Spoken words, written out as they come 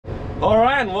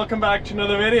Alright, and welcome back to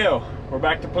another video. We're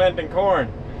back to planting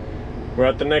corn. We're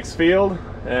at the next field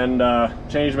and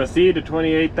changed my seed to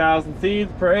 28,000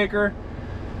 seeds per acre.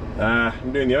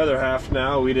 I'm doing the other half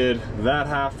now. We did that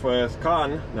half with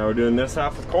cotton. Now we're doing this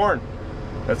half with corn.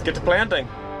 Let's get to planting.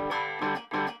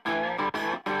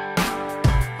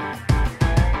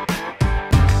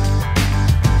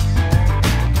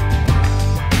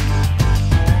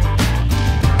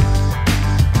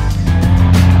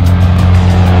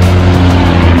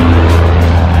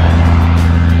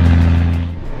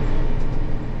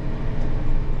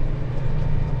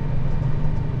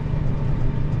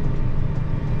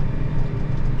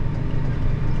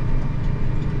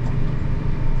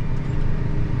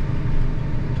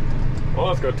 Well,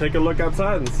 let's go take a look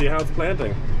outside and see how it's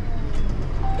planting.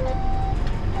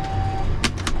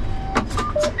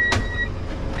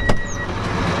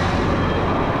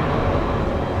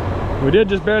 We did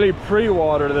just barely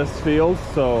pre-water this field,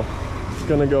 so it's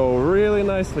gonna go really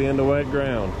nicely into wet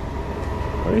ground.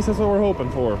 At least that's what we're hoping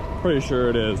for. Pretty sure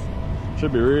it is.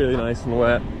 Should be really nice and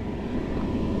wet.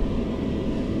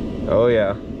 Oh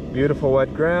yeah, beautiful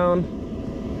wet ground.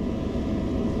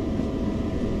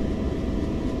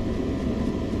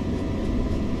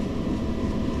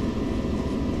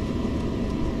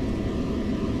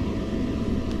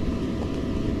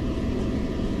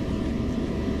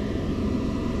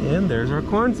 And there's our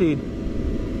corn seed.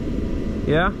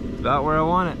 Yeah, about where I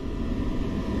want it.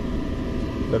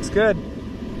 Looks good.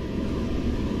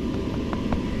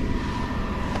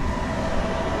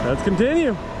 Let's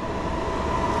continue.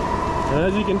 And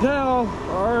as you can tell,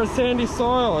 our sandy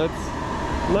soil, it's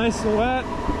nice and wet.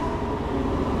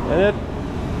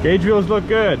 And gauge wheels look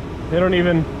good. They don't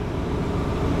even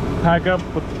pack up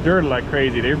with dirt like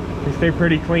crazy. They stay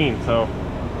pretty clean, so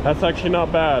that's actually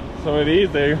not bad. Some of these,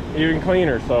 they're even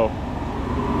cleaner, so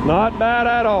not bad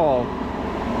at all.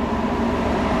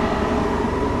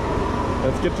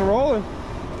 Let's get to rolling.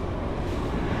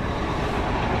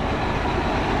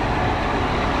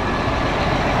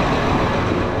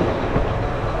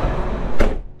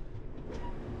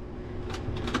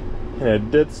 And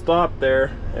it did stop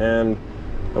there, and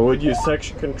I would use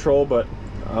section control, but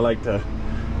I like to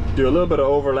do a little bit of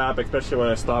overlap, especially when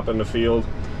I stop in the field.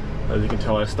 As you can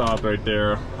tell, I stopped right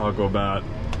there. I'll go about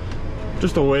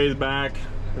just a ways back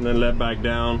and then let back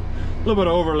down. A little bit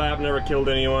of overlap never killed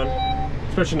anyone,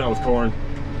 especially not with corn.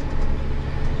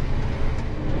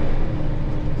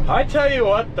 I tell you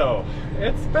what though,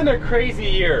 it's been a crazy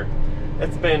year.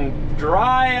 It's been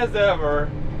dry as ever,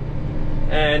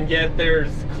 and yet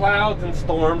there's clouds and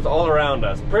storms all around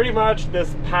us. Pretty much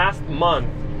this past month,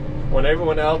 when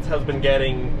everyone else has been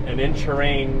getting an inch of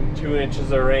rain, 2 inches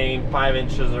of rain, 5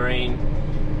 inches of rain,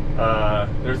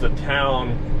 there's a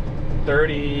town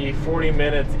 30-40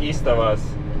 minutes east of us.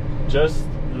 Just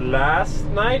last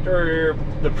night, or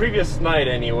the previous night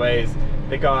anyways,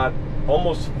 they got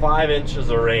almost 5 inches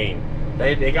of rain.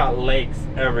 They got lakes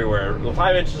everywhere.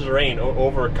 5 inches of rain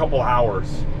over a couple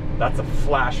hours. That's a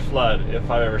flash flood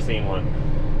if I've ever seen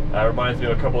one. That reminds me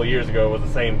of a couple of years ago, it was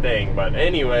the same thing. But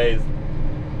anyways,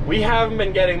 we haven't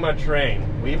been getting much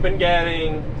rain. We've been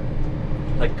getting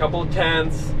like a couple of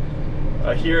tenths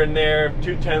here and there,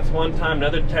 2 tenths one time,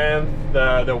 another tenth.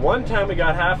 The one time we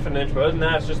got half an inch, but other than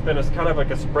that, it's just been kind of like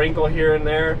a sprinkle here and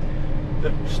there.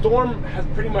 The storm has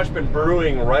pretty much been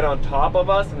brewing right on top of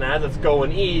us, and as it's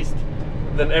going east,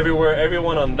 then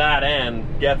everyone on that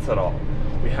end gets it all.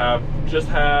 We have just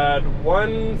had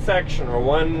one section or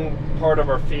one part of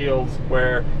our fields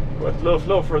where, a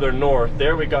little further north,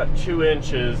 there we got 2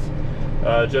 inches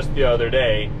just the other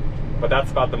day, but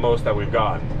that's about the most that we've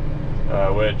gotten,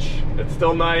 which it's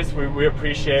still nice. We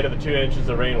appreciate it. The 2 inches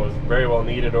of rain was very well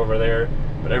needed over there,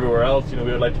 but everywhere else, you know,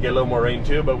 we would like to get a little more rain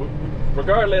too. But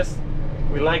regardless,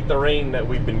 we like the rain that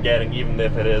we've been getting, even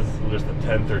if it is just a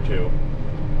tenth or two.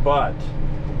 But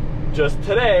just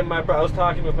today, I was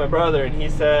talking with my brother, and he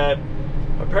said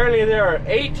apparently there are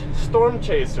 8 storm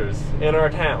chasers in our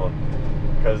town.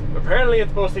 Because apparently it's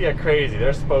supposed to get crazy.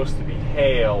 There's supposed to be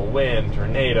hail, wind,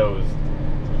 tornadoes,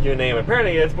 you name it.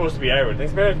 Apparently it's supposed to be everything.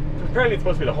 Apparently it's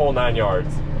supposed to be the whole 9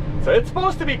 yards. So it's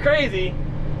supposed to be crazy.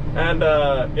 And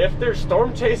if there's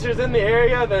storm chasers in the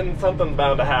area, then something's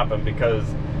bound to happen, because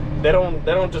they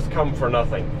don't just come for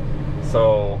nothing.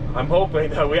 So I'm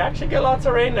hoping that we actually get lots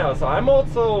of rain now. So I'm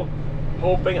also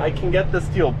hoping I can get this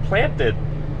field planted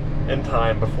in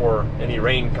time before any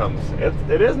rain comes.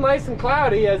 It is nice and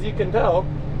cloudy, as you can tell.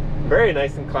 Very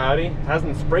nice and cloudy.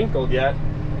 Hasn't sprinkled yet.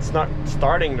 It's not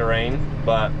starting to rain,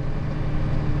 but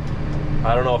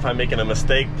I don't know if I'm making a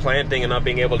mistake planting and not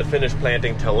being able to finish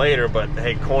planting till later, but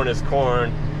hey, corn is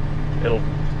corn. It'll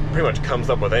pretty much comes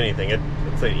up with anything.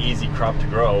 It's it's an easy crop to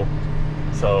grow.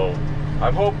 So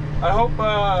I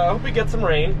hope we get some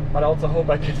rain, but I also hope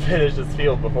I can finish this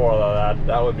field before all of that.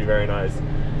 That would be very nice.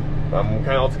 I'm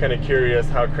also kind of curious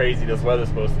how crazy this weather's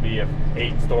supposed to be if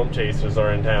 8 storm chasers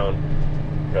are in town,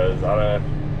 because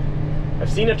I've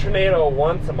seen a tornado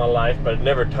once in my life, but it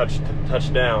never touched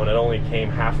down. It only came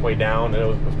halfway down, and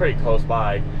it was pretty close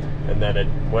by, and then it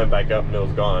went back up and it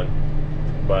was gone.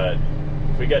 But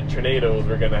if we get tornadoes,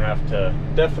 we're gonna have to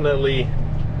definitely,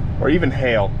 or even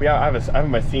hail. I have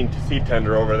my seed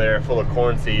tender over there full of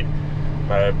corn seed.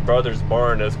 My brother's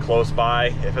barn is close by.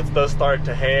 If it does start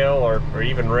to hail or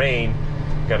even rain,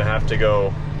 I'm gonna have to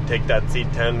go take that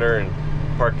seed tender and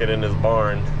park it in his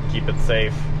barn, keep it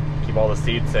safe, keep all the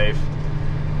seed safe.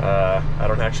 I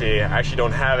actually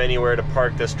don't have anywhere to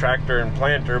park this tractor and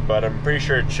planter, but I'm pretty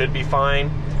sure it should be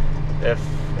fine.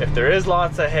 If there is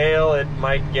lots of hail, it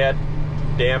might get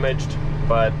damaged,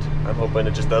 but I'm hoping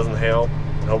it just doesn't hail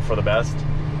and hope for the best.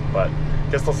 But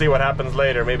guess we'll see what happens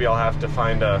later. Maybe I'll have to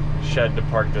find a shed to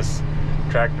park this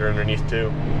tractor underneath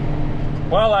too.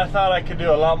 Well, I thought I could do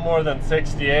a lot more than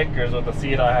 60 acres with the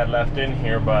seed I had left in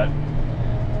here, but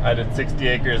I did 60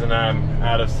 acres and I'm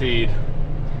out of seed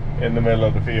in the middle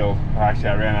of the field. Actually,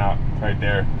 I ran out right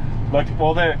there. Look,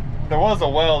 well, there was a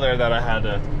well there that I had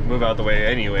to move out the way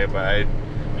anyway, but I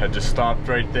had just stopped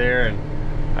right there, and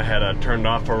I had turned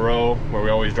off a row where we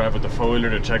always drive with the four-wheeler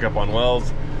to check up on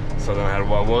wells. So then I had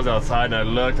wells outside, and I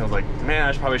looked, I was like, man,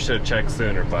 I probably should have checked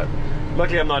sooner, but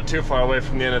luckily I'm not too far away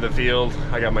from the end of the field.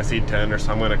 I got my seed tender,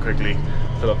 so I'm gonna quickly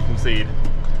fill up some seed.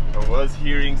 I was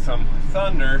hearing some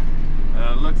thunder.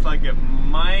 Looks like it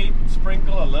might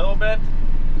sprinkle a little bit,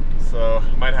 so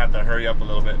might have to hurry up a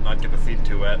little bit and not get the seed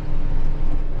too wet.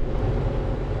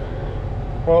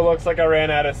 Well, it looks like I ran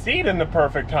out of seed in the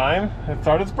perfect time. It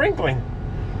started sprinkling.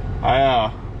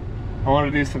 I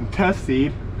want to do some test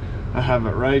seed. I have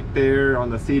it right there on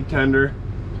the seed tender.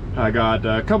 I got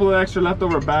a couple of extra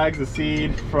leftover bags of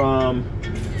seed from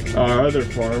our other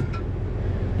farm,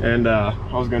 and I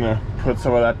was gonna put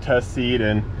some of that test seed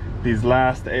in these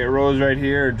last 8 rows right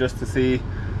here just to see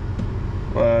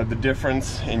the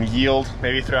difference in yield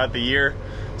maybe throughout the year.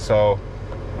 So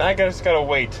I just gotta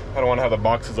wait. I don't want to have the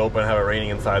boxes open and have it raining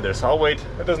inside there, so I'll wait.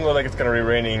 It doesn't look like it's gonna be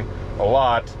raining a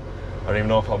lot. I don't even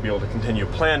know if I'll be able to continue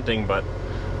planting, but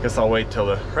I guess I'll wait till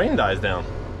the rain dies down.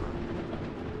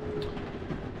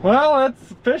 Well,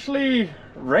 it's officially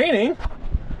raining.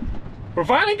 We're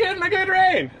finally getting a good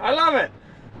rain. I love it.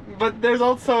 But there's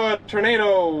also a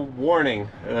tornado warning,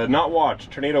 not watch,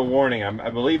 tornado warning. I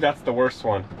believe that's the worst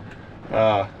one.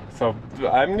 So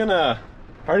I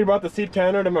already brought the seed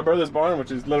tender to my brother's barn,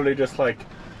 which is literally just like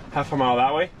half a mile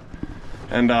that way.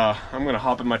 And I'm gonna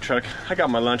hop in my truck. I got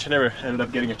my lunch. I never ended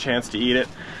up getting a chance to eat it.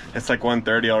 It's like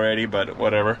 1:30 already, but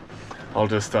whatever. I'll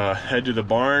just head to the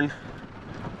barn.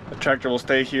 The tractor will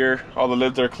stay here. All the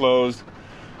lids are closed.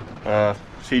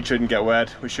 Seed shouldn't get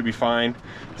wet. We should be fine.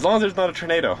 As long as there's not a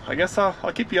tornado. I guess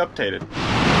I'll keep you updated. It's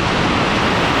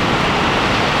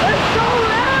so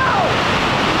loud!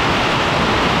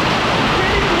 I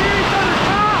can't even hear each other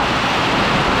talk!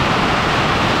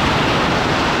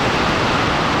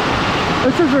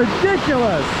 This is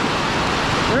ridiculous!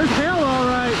 There's hail, all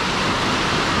right.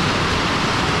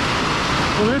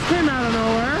 Well, this came out of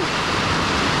nowhere.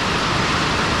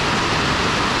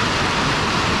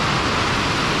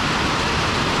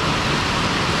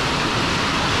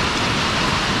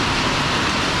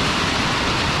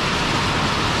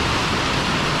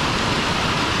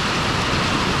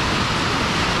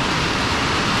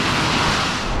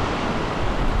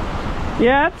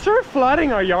 Yeah, it's sure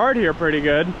flooding our yard here pretty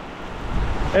good.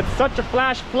 It's such a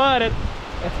flash flood, it's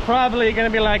probably gonna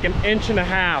be like 1.5 inches,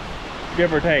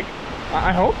 give or take.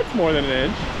 I hope it's more than 1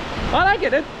 inch. I like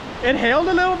it. It hailed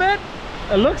a little bit.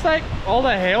 It looks like all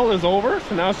the hail is over,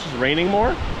 so now it's just raining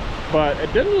more. But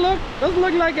it doesn't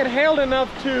look like it hailed enough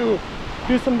to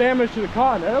do some damage to the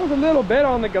cotton. It was a little bit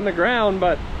on the ground,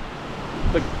 but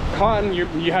the cotton,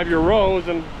 you have your rows,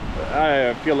 and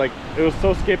I feel like it was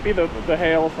so skippy, the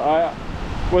hail, so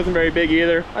wasn't very big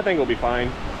either. I think we'll be fine.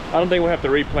 I don't think we'll have to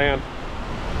replant.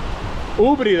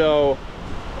 Ubri though,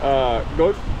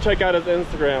 go check out his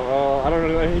Instagram. I don't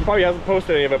know, he probably hasn't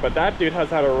posted any of it, but that dude has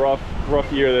had a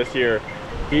rough year this year.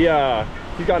 He's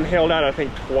gotten hailed out, I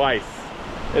think, twice.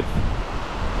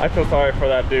 I feel sorry for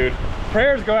that dude.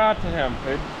 Prayers go out to him.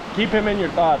 Keep him in your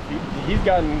thoughts. He's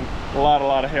gotten a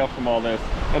lot of hail from all this.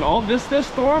 And all this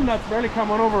storm that's barely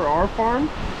coming over our farm,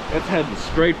 it's heading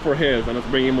straight for his, and it's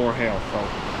bringing more hail. So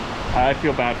I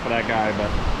feel bad for that guy, but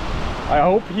I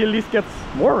hope he at least gets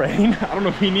more rain. I don't know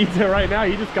if he needs it right now.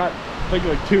 He just got like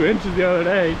 2 inches the other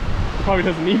day. He probably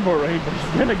doesn't need more rain, but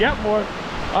he's gonna get more.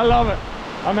 I love it.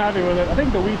 I'm happy with it. I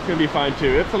think the wheat's gonna be fine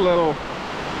too. It's a little,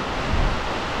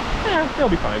 yeah, it'll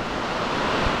be fine.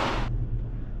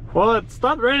 Well, it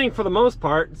stopped raining for the most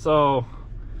part, so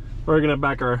we're gonna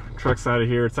back our trucks out of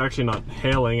here. It's actually not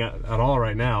hailing at all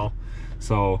right now,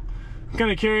 so I'm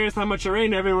kind of curious how much it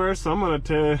rained everywhere, so I'm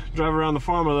gonna drive around the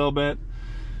farm a little bit.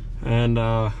 And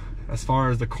as far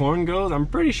as the corn goes, I'm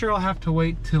pretty sure I'll have to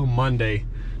wait till Monday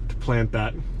to plant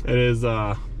that. It is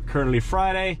currently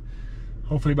Friday.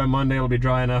 Hopefully by Monday it'll be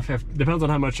dry enough. Depends on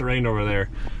how much it rained over there.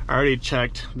 I already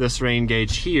checked this rain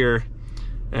gauge here,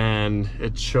 and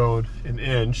it showed an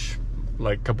inch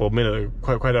like a couple of minutes,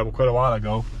 quite a while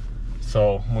ago.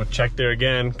 So we'll check there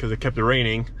again because it kept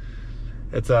raining.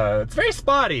 It's very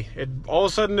spotty. It all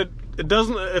of a sudden it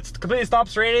completely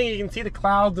stops raining. You can see the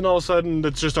clouds, and all of a sudden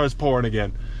it just starts pouring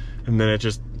again, and then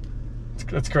it's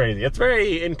crazy. It's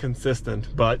very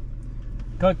inconsistent, but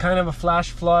got kind of a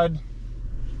flash flood.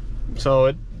 So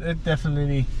it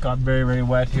definitely got very, very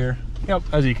wet here. Yep,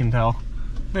 as you can tell.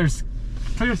 There's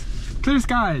clear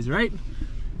skies, right?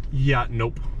 Yeah,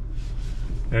 nope.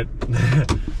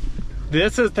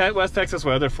 This is West Texas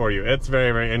weather for you. It's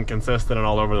very, very inconsistent and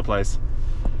all over the place.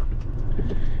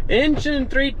 1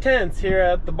 3/10 here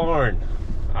at the barn.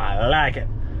 I like it.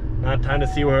 Now time to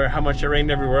see how much it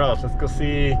rained everywhere else. Let's go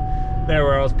see there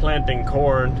where I was planting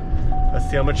corn. Let's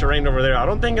see how much it rained over there. I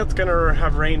don't think it's gonna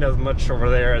have rained as much over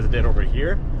there as it did over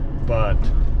here, but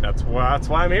that's why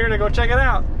I'm here to go check it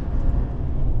out.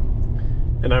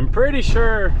 And I'm pretty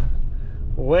sure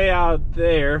way out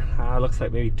there, looks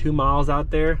like maybe 2 miles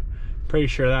out there, pretty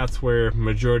sure that's where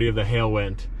majority of the hail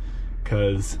went,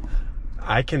 because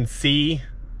I can see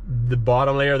the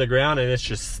bottom layer of the ground and it's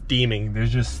just steaming.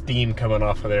 There's just steam coming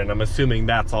off of there, and I'm assuming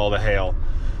that's all the hail.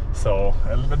 So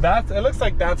it looks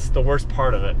like that's the worst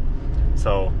part of it.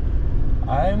 So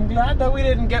I'm glad that we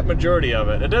didn't get majority of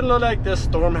it. It didn't look like this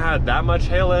storm had that much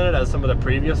hail in it as some of the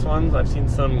previous ones. I've seen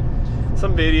some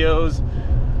videos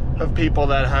of people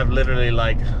that have literally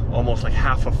like almost like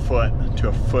half a foot to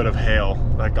a foot of hail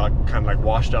that got kind of like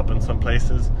washed up in some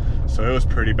places. So it was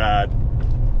pretty bad.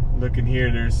 Looking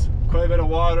here, there's quite a bit of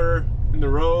water in the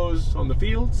rows on the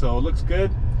field, so it looks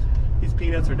good. These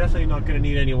peanuts are definitely not going to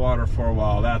need any water for a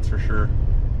while, that's for sure.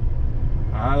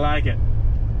 I like it.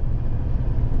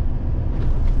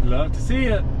 Love to see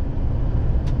it.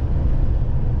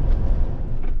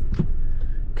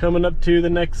 Coming up to the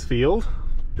next field.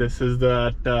 This is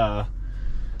that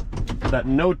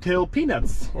no-till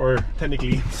peanuts, or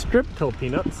technically strip-till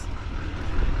peanuts.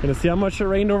 Gonna see how much it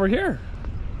rained over here.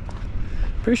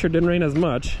 Pretty sure it didn't rain as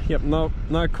much. Yep, no,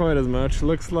 not quite as much.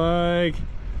 Looks like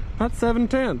about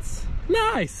 7/10.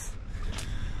 Nice.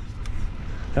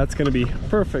 That's gonna be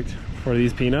perfect for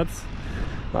these peanuts.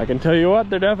 I can tell you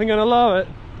what, they're definitely gonna love it.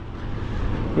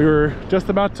 We were just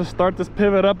about to start this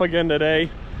pivot up again today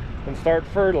and start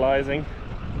fertilizing.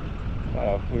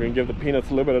 We're gonna give the peanuts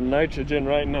a little bit of nitrogen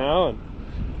right now, and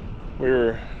we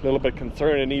were a little bit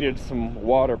concerned it needed some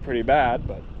water pretty bad,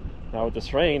 but now with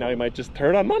this rain, I might just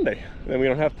turn on Monday. Then we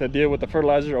don't have to deal with the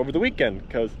fertilizer over the weekend,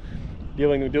 because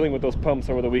dealing with those pumps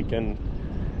over the weekend,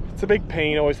 it's a big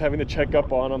pain always having to check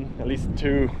up on them at least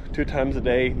two times a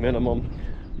day minimum.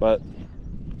 But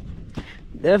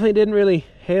definitely didn't really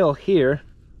hail here.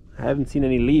 I haven't seen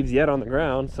any leaves yet on the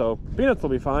ground, so peanuts will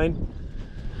be fine.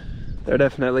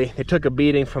 They took a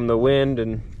beating from the wind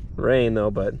and rain though,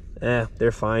 but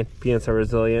they're fine. Peanuts are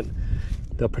resilient.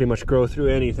 They'll pretty much grow through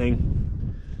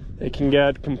anything. They can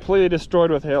get completely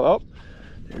destroyed with hail. Oh,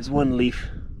 there's one leaf.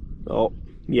 Oh,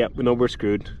 yep, no, we're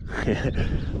screwed.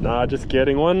 Nah, just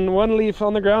kidding. One leaf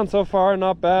on the ground so far,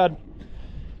 not bad.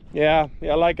 Yeah,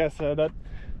 like I said,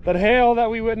 that hail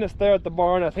that we witnessed there at the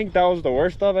barn, I think that was the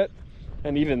worst of it.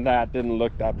 And even that didn't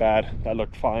look that bad. That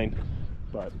looked fine.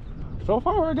 But so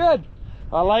far we're good.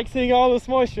 I like seeing all this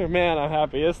moisture. Man, I'm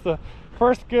happy. It's the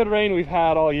first good rain we've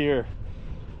had all year.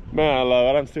 Man, I love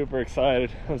it. I'm super excited.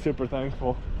 I'm super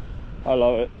thankful. I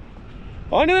love it.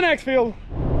 On to the next field.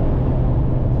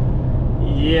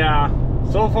 Yeah,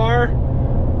 so far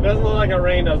it doesn't look like it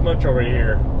rained as much over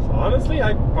here. So honestly,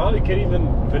 I probably could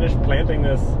even finish planting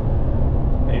this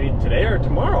maybe today or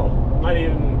tomorrow.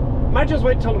 Might just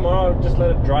wait till tomorrow, just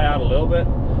let it dry out a little bit,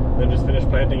 then just finish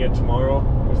planting it tomorrow.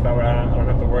 Just that way I don't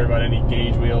have to worry about any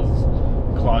gauge wheels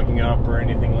clogging up or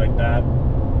anything like that.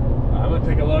 I'm gonna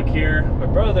take a look here. My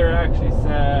brother actually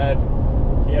said,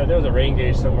 yeah, there was a rain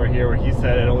gauge somewhere here where he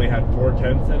said it only had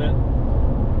 4/10 in it.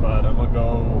 But I'm gonna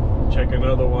go check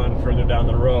another one further down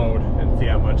the road and see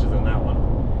how much is in that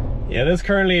one. Yeah, this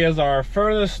currently is our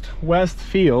furthest west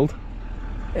field,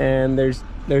 and there's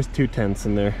 2/10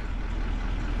 in there.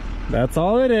 That's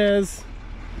all it is.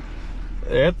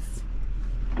 It's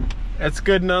it's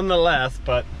good nonetheless,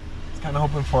 but it's kind of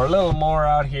hoping for a little more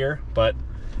out here, but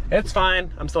it's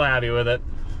fine. I'm still happy with it.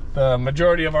 The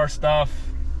majority of our stuff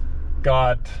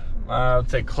got, I would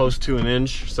say, close to an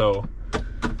inch, so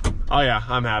oh yeah,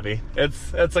 I'm happy.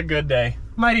 It's a good day.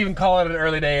 Might even call it an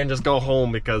early day and just go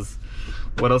home, because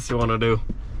what else you want to do?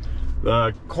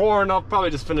 The corn, I'll probably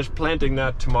just finish planting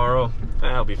that tomorrow.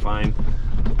 That'll be fine.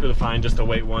 It'll be fine just to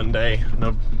wait one day.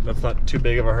 No, that's not too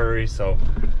big of a hurry. So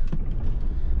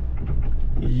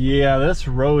yeah, this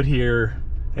road here,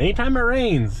 anytime it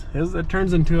rains, it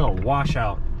turns into a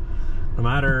washout. No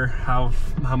matter how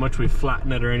much we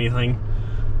flatten it or anything,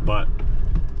 but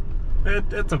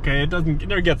it's okay. It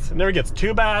never gets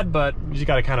too bad, but you just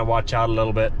gotta kind of watch out a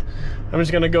little bit. I'm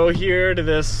just gonna go here to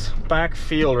this back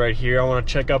field right here. I want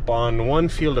to check up on one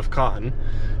field of cotton.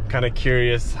 Kind of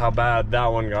curious how bad that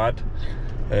one got,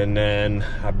 and then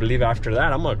I believe after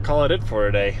that I'm gonna call it for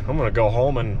a day. I'm gonna go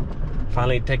home and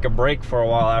finally take a break for a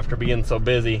while after being so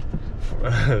busy.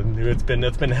 It's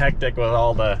been hectic with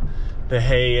all the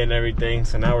hay and everything,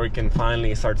 so now we can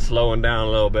finally start slowing down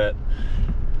a little bit.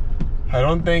 I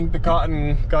don't think the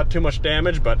cotton got too much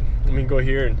damage, but let me go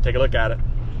here and take a look at it.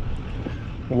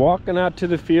 Walking out to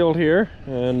the field here,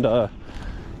 and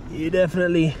you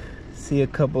definitely see a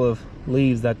couple of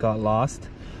leaves that got lost,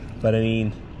 but I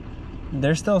mean,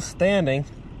 they're still standing.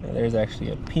 There's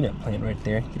actually a peanut plant right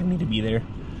there. You don't need to be there,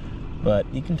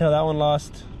 but you can tell that one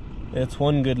lost. It's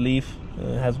one good leaf.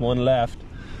 It has one left.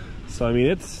 So I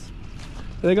mean,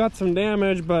 they got some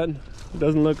damage, but it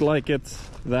doesn't look like it's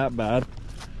that bad.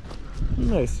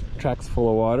 Nice tracks full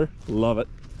of water. Love it.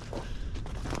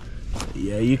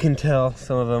 Yeah, you can tell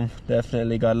some of them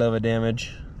definitely got a little bit of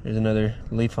damage. There's another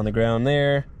leaf on the ground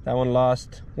there. That one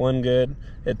lost one good.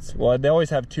 Well, they always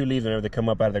have two leaves whenever they come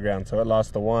up out of the ground, so it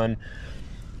lost the one.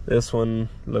 This one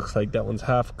looks like that one's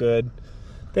half good.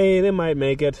 They might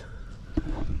make it.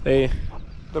 They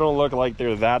don't look like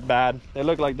they're that bad. They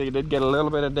look like they did get a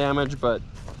little bit of damage, but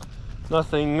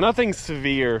nothing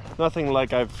severe. Nothing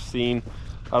like I've seen.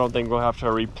 I don't think we'll have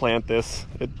to replant this.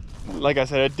 Like I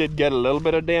said, it did get a little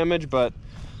bit of damage, but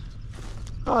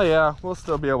oh yeah, we'll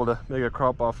still be able to make a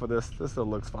crop off of this. This still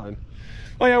looks fine.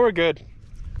 Oh yeah, we're good.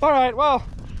 All right, well,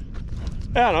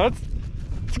 I don't know,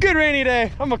 it's a good rainy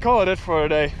day. I'm gonna call it for a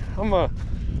day. I'm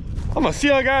gonna see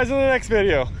you guys in the next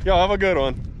video. Y'all have a good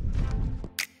one.